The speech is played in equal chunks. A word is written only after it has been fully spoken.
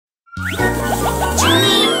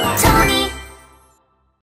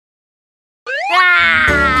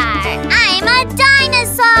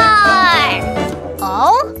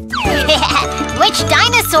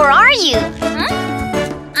are you?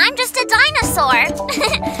 I'm just a dinosaur.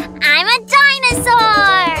 I'm a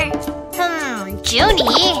dinosaur.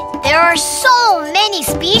 Juny, there are so many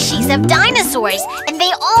species of dinosaurs, and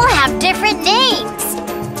they all have different names.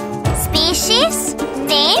 Species?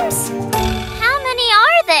 Names? How many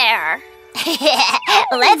are there?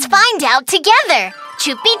 Let's find out together.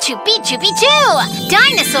 Choopy-choopy-choopy-choo!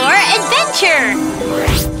 Dinosaur Adventure!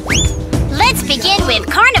 Let's begin with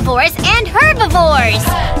carnivores and herbivores.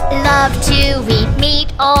 Love to eat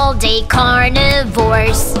meat all day,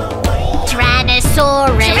 carnivores.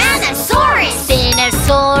 Tyrannosaurus.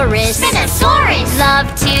 Spinosaurus. Love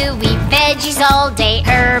to eat veggies all day,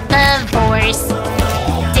 herbivores.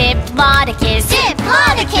 Diplodocus.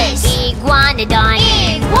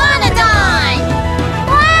 Iguanodon.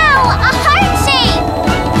 Wow, a heart shape!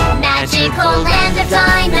 Magical land of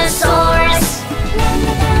dinosaurs.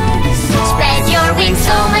 Spread your wings,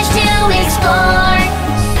 so much to explore.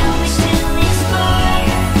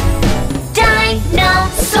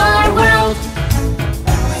 Dinosaur world.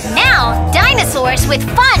 Now, dinosaurs with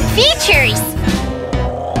fun features.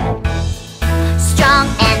 Strong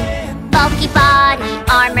and bulky body,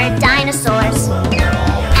 armored dinosaurs.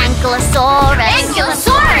 Ankylosaurus.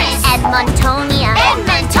 Edmontonia.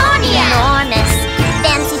 Enormous,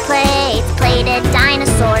 fancy plated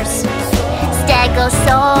dinosaurs.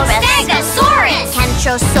 Stegosaurus.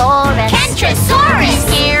 Kentrosaurus.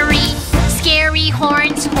 Scary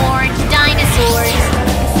horned dinosaurs.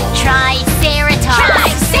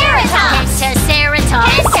 Triceratops.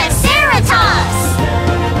 Pentaceratops.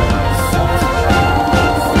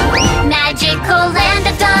 Magical land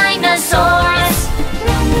of dinosaurs.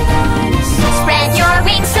 Spread your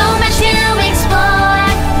wings, so much to explore.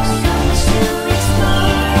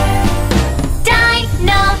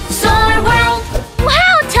 Dinosaur world.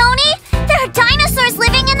 Wow, Tony! There are dinosaurs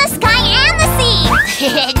living in the sky and the sea!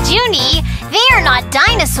 Juny, they are not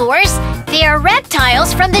dinosaurs. They are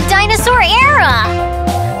reptiles from the dinosaur era.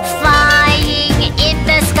 Flying in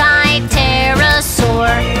the sky, pterosaur.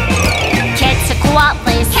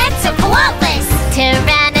 Quetzalcoatlus.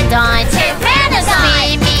 Pteranodon.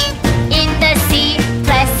 Swimming in the sea,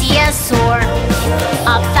 plesiosaur.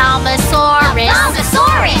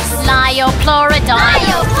 Ophthalmosaurus. Liopleurodon.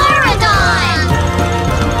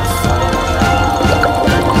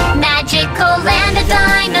 Magical land of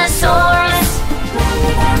dinosaurs.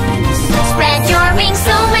 Spread your wings,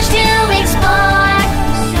 so much to explore.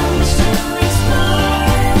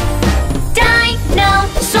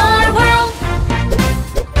 Dinosaur world.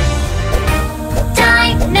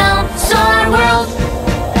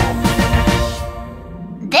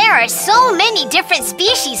 There are so many different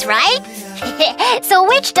species, right? So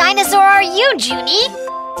which dinosaur are you, Juny?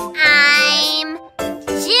 I'm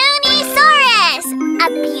Junysaurus! A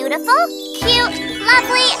beautiful, cute,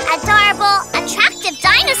 lovely, adorable, attractive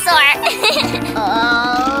dinosaur!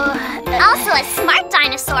 Also a smart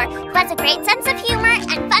dinosaur who has a great sense of humor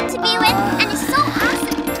and fun to be with and is